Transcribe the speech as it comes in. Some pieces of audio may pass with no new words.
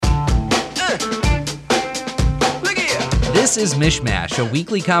This is Mishmash, a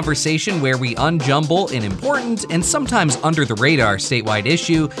weekly conversation where we unjumble an important and sometimes under-the-radar statewide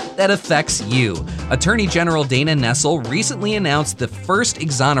issue that affects you. Attorney General Dana Nessel recently announced the first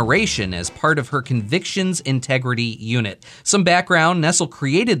exoneration as part of her Convictions Integrity Unit. Some background, Nessel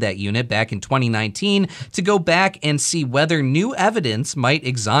created that unit back in 2019 to go back and see whether new evidence might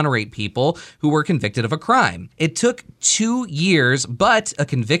exonerate people who were convicted of a crime. It took 2 years, but a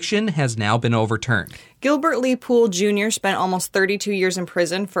conviction has now been overturned. Gilbert Lee Poole Jr. spent almost 32 years in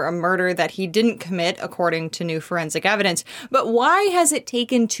prison for a murder that he didn't commit, according to new forensic evidence. But why has it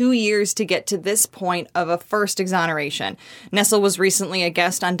taken 2 years to get to this point of a first exoneration? Nessel was recently a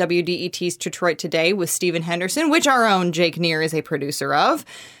guest on WDET's Detroit Today with Stephen Henderson, which our own Jake Neer is a producer of.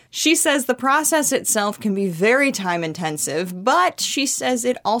 She says the process itself can be very time-intensive, but she says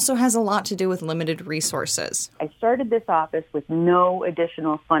it also has a lot to do with limited resources. I started this office with no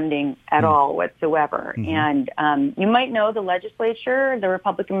additional funding at all whatsoever. And you might know the legislature, the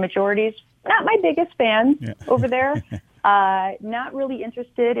Republican majorities, not my biggest fans over there, not really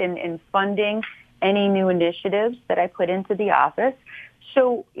interested in funding any new initiatives that I put into the office.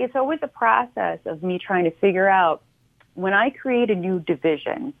 So it's always a process of me trying to figure out, when I create a new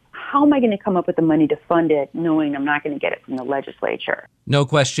division, how am I going to come up with the money to fund it, knowing I'm not going to get it from the legislature? No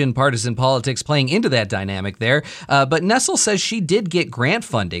question, partisan politics playing into that dynamic there. But Nessel says she did get grant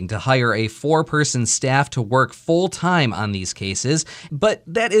funding to hire a 4-person staff to work full-time on these cases. But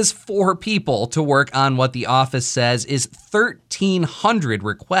that is 4 people to work on what the office says is 1,300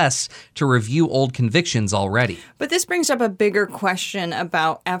 requests to review old convictions already. But this brings up a bigger question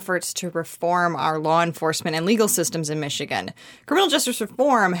about efforts to reform our law enforcement and legal systems in Michigan. Criminal justice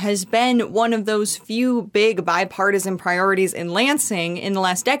reform has been one of those few big bipartisan priorities in Lansing in the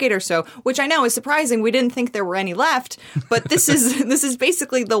last decade or so, which I know is surprising. We didn't think there were any left, but this is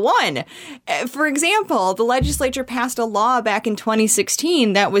basically the one. For example, the legislature passed a law back in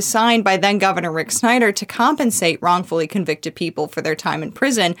 2016 that was signed by then Governor Rick Snyder to compensate wrongfully convicted people for their time in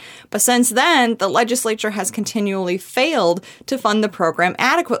prison. But since then, the legislature has continually failed to fund the program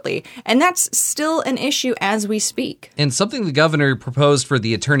adequately, and that's still an issue as we speak. And something the governor proposed for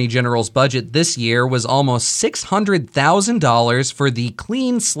the Attorney General's budget this year was almost $600,000 for the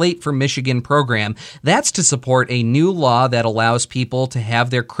Clean Slate for Michigan program. That's to support a new law that allows people to have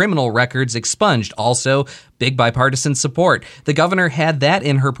their criminal records expunged. Also, big bipartisan support. The governor had that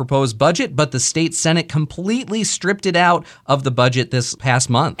in her proposed budget, but the state Senate completely stripped it out of the budget this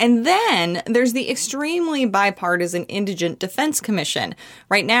past month. And then there's the extremely bipartisan Indigent Defense Commission.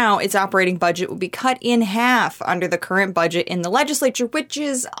 Right now, its operating budget will be cut in half under the current budget in the legislature, which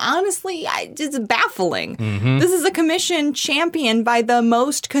is honestly, it's baffling. This is a commission championed by the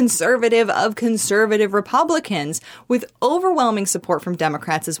most conservative of conservative Republicans, with overwhelming support from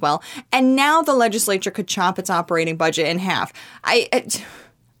Democrats as well. And now the legislature could chop its operating budget in half.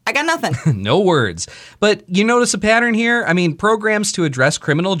 I got nothing. No words. But you notice a pattern here? I mean, programs to address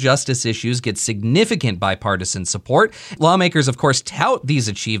criminal justice issues get significant bipartisan support. Lawmakers, of course, tout these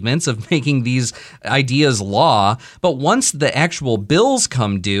achievements of making these ideas law. But once the actual bills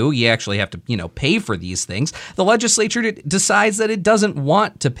come due, you actually have to, pay for these things. The legislature decides that it doesn't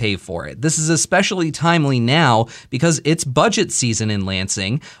want to pay for it. This is especially timely now because it's budget season in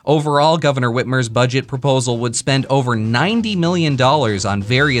Lansing. Overall, Governor Whitmer's budget proposal would spend over $90 million on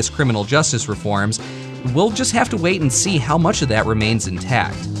various criminal justice reforms. We'll just have to wait and see how much of that remains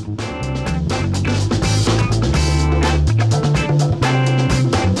intact.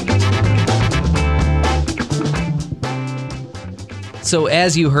 So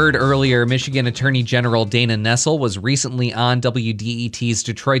as you heard earlier, Michigan Attorney General Dana Nessel was recently on WDET's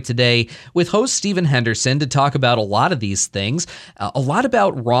Detroit Today with host Stephen Henderson to talk about a lot of these things, a lot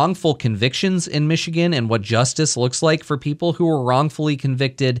about wrongful convictions in Michigan and what justice looks like for people who were wrongfully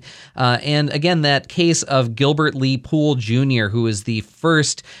convicted. And again, that case of Gilbert Lee Poole Jr., who is the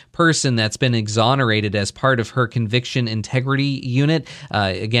first person that's been exonerated as part of her Conviction Integrity Unit.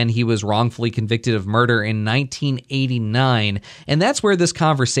 Again, he was wrongfully convicted of murder in 1989. And that's where this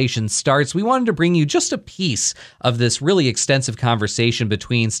conversation starts. We wanted to bring you just a piece of this really extensive conversation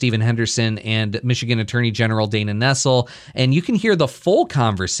between Stephen Henderson and Michigan Attorney General Dana Nessel. And you can hear the full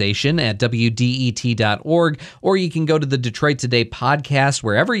conversation at WDET.org, or you can go to the Detroit Today podcast,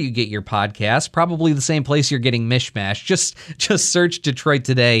 wherever you get your podcasts, probably the same place you're getting Mishmash. Just search Detroit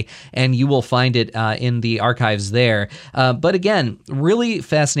Today and you will find it in the archives there. But again, really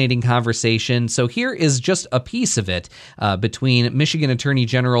fascinating conversation. So here is just a piece of it between Michigan Attorney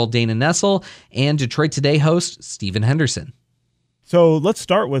General Dana Nessel and Detroit Today host Stephen Henderson. So let's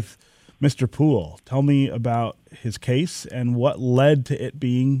start with Mr. Poole. Tell me about his case and what led to it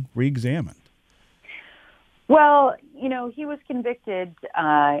being reexamined. Well, he was convicted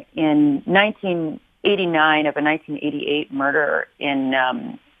in 1989 of a 1988 murder in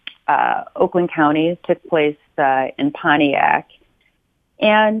Oakland County. It took place in Pontiac.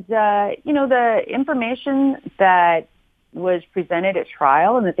 And, the information that was presented at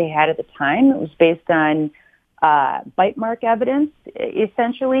trial and that they had at the time, it was based on bite mark evidence,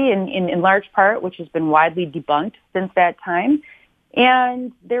 essentially, in large part, which has been widely debunked since that time.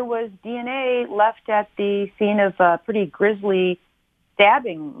 And there was DNA left at the scene of a pretty grisly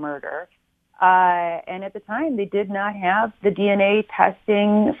stabbing murder. And at the time, they did not have the DNA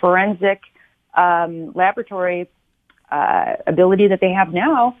testing forensic laboratory ability that they have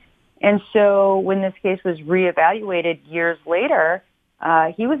now. And so when this case was reevaluated years later,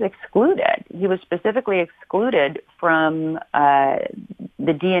 he was excluded. He was specifically excluded from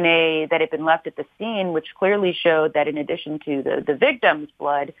the DNA that had been left at the scene, which clearly showed that in addition to the victim's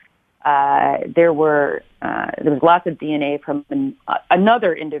blood, there was lots of DNA from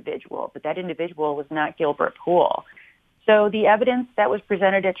another individual, but that individual was not Gilbert Poole. So the evidence that was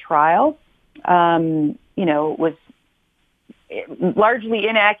presented at trial, was largely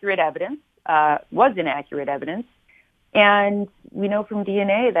inaccurate evidence, and we know from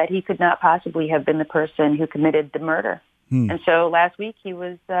DNA that he could not possibly have been the person who committed the murder. And so last week he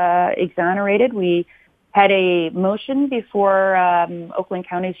was exonerated. We had a motion before Oakland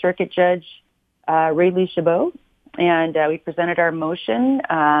County Circuit Judge Ray Lee Chabot, and we presented our motion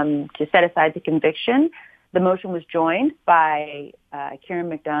to set aside the conviction. The motion was joined by Karen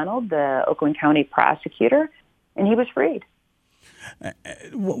McDonald, the Oakland County prosecutor, and he was freed.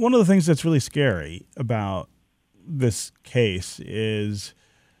 One of the things that's really scary about this case is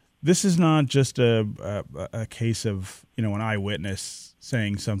this is not just a case of an eyewitness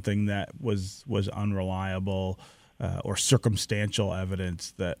saying something that was unreliable or circumstantial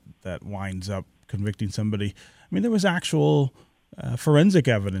evidence that winds up convicting somebody. I mean, there was actual forensic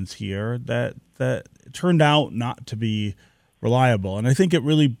evidence here that turned out not to be reliable, and I think it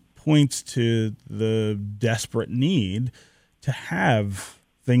really points to the desperate need to have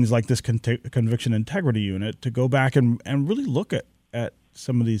things like this conviction integrity unit to go back and really look at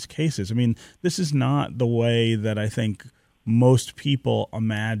some of these cases. I mean, this is not the way that I think most people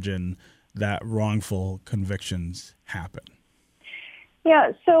imagine that wrongful convictions happen.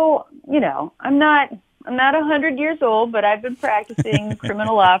 Yeah, so, I'm not 100 years old, but I've been practicing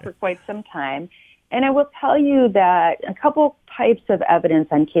criminal law for quite some time. And I will tell you that a couple types of evidence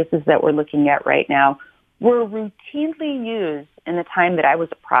on cases that we're looking at right now were routinely used in the time that I was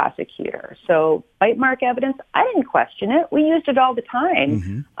a prosecutor. So bite mark evidence, I didn't question it. We used it all the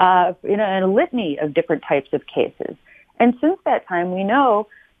time in a litany of different types of cases. And since that time, we know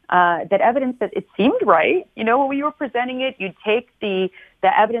that evidence that it seemed right. When you were presenting it, you'd take the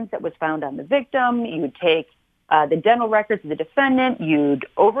evidence that was found on the victim, you would take the dental records of the defendant, you'd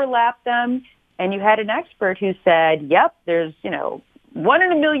overlap them, and you had an expert who said, yep, there's, 1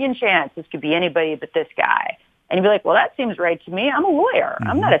 in a million chance this could be anybody but this guy. And you'd be like, well, that seems right to me. I'm a lawyer.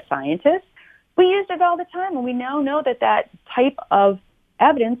 I'm not a scientist. We used it all the time, and we now know that type of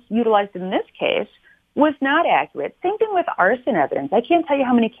evidence utilized in this case was not accurate. Same thing with arson evidence. I can't tell you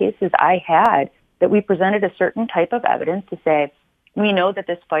how many cases I had that we presented a certain type of evidence to say, we know that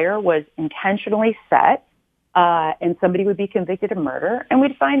this fire was intentionally set, and somebody would be convicted of murder. And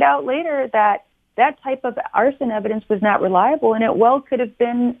we'd find out later that type of arson evidence was not reliable, and it well could have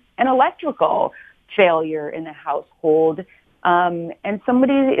been an electrical failure in the household. And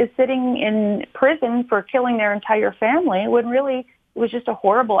somebody is sitting in prison for killing their entire family when really it was just a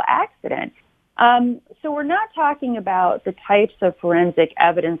horrible accident. So we're not talking about the types of forensic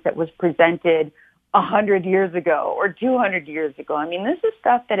evidence that was presented 100 years ago or 200 years ago. I mean, this is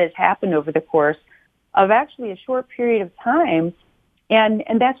stuff that has happened over the course of actually a short period of time. And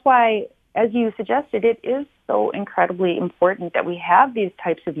that's why, as you suggested, it is so incredibly important that we have these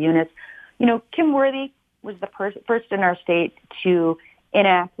types of units. Kim Worthy was the first in our state to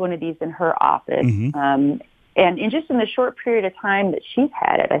enact one of these in her office. And in the short period of time that she's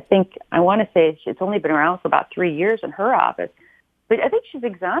had it, I want to say it's only been around for about 3 years in her office, but I think she's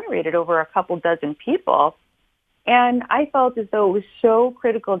exonerated over a couple dozen people. And I felt as though it was so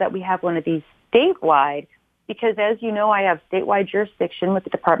critical that we have one of these statewide, because as you know, I have statewide jurisdiction with the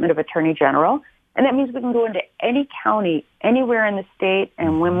Department of Attorney General, and that means we can go into any county, anywhere in the state,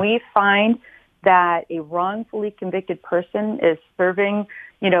 and when we find that a wrongfully convicted person is serving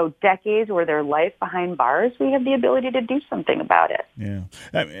decades or their life behind bars, we have the ability to do something about it.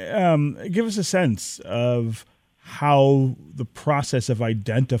 Yeah. Give us a sense of how the process of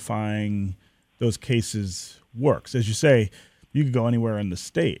identifying those cases works. As you say, you could go anywhere in the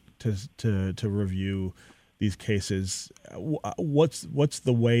state to review these cases. What's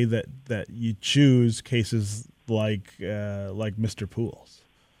the way that you choose cases like Mr. Poole's?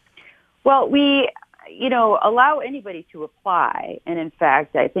 Well, we allow anybody to apply, and in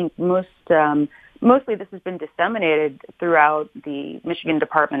fact, I think mostly this has been disseminated throughout the Michigan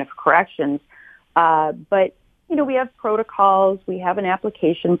Department of Corrections. But we have protocols, we have an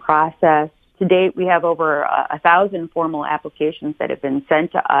application process. To date, we have over 1,000 formal applications that have been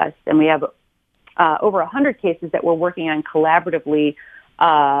sent to us, and we have over 100 cases that we're working on collaboratively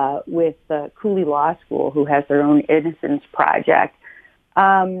with Cooley Law School, who has their own Innocence Project.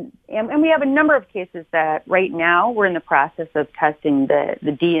 And we have a number of cases that right now we're in the process of testing the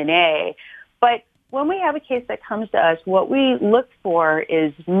DNA. But when we have a case that comes to us, what we look for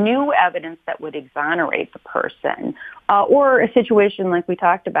is new evidence that would exonerate the person, or a situation like we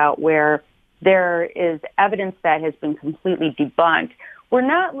talked about where there is evidence that has been completely debunked. We're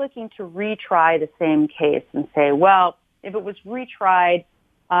not looking to retry the same case and say, well, if it was retried,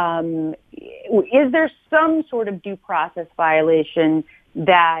 is there some sort of due process violation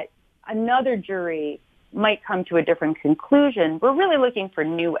that another jury might come to a different conclusion? We're really looking for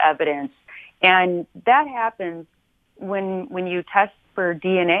new evidence. And that happens when you test for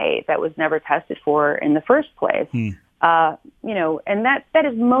DNA that was never tested for in the first place. And that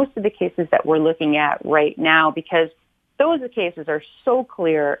is most of the cases that we're looking at right now, because those cases are so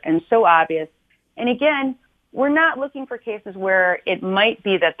clear and so obvious. And again, we're not looking for cases where it might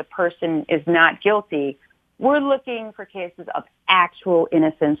be that the person is not guilty. We're looking for cases of actual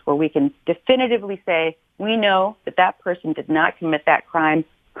innocence where we can definitively say, we know that that person did not commit that crime,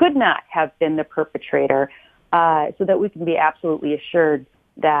 could not have been the perpetrator, so that we can be absolutely assured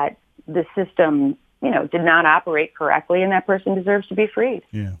that the system, did not operate correctly and that person deserves to be freed.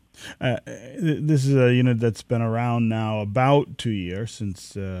 Yeah. This is a unit that's been around now about 2 years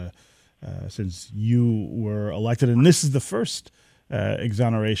since you were elected, and this is the first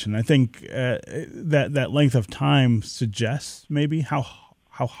exoneration. I think that length of time suggests maybe how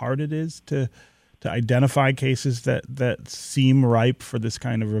hard it is to identify cases that seem ripe for this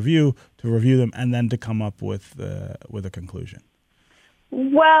kind of review, to review them, and then to come up with a conclusion.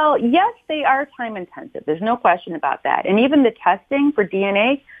 Well, yes, they are time intensive. There's no question about that. And even the testing for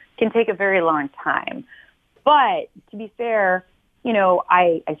DNA can take a very long time. But to be fair,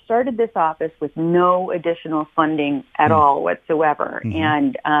 I started this office with no additional funding at all whatsoever.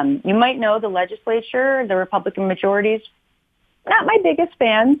 Mm-hmm. And you might know the legislature, the Republican majorities, not my biggest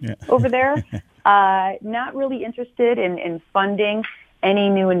fans over there, not really interested in funding any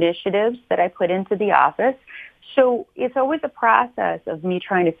new initiatives that I put into the office. So it's always a process of me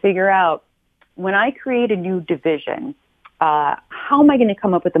trying to figure out, when I create a new division, how am I going to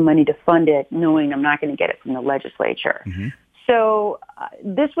come up with the money to fund it, knowing I'm not going to get it from the legislature? Mm-hmm. So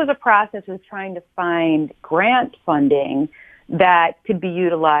this was a process of trying to find grant funding that could be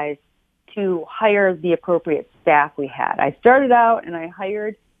utilized to hire the appropriate staff we had. I started out and I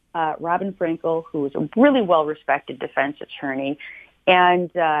hired Robin Frankel, who was a really well-respected defense attorney, and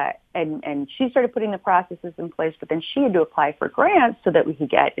she started putting the processes in place, but then she had to apply for grants so that we could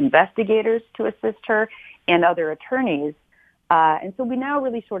get investigators to assist her and other attorneys. And so we now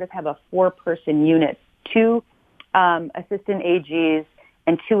really sort of have a 4-person unit, 2 assistant AGs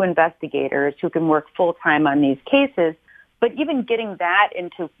and 2 investigators who can work full-time on these cases. But even getting that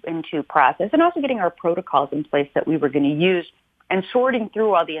into process, and also getting our protocols in place that we were going to use, and sorting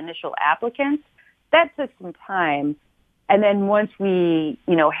through all the initial applicants, that took some time. And then once we,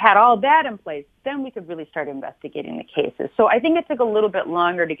 had all that in place, then we could really start investigating the cases. So I think it took a little bit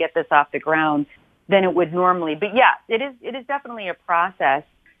longer to get this off the ground than it would normally. But yeah, it is definitely a process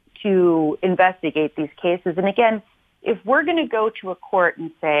to investigate these cases. And again, if we're going to go to a court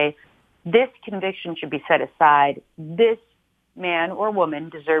and say, this conviction should be set aside, this man or woman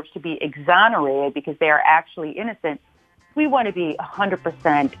deserves to be exonerated because they are actually innocent, we want to be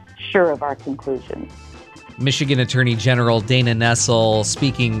 100% sure of our conclusions. Michigan Attorney General Dana Nessel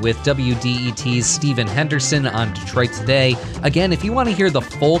speaking with WDET's Stephen Henderson on Detroit Today. Again, if you want to hear the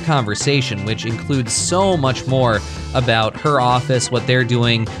full conversation, which includes so much more about her office, what they're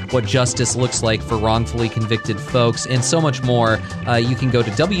doing, what justice looks like for wrongfully convicted folks, and so much more, you can go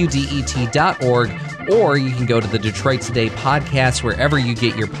to WDET.org, or you can go to the Detroit Today podcast wherever you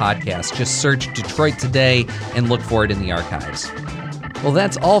get your podcasts. Just search Detroit Today and look for it in the archives. Well,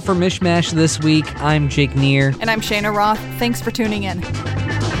 that's all for Mishmash this week. I'm Jake Neer. And I'm Shayna Roth. Thanks for tuning in.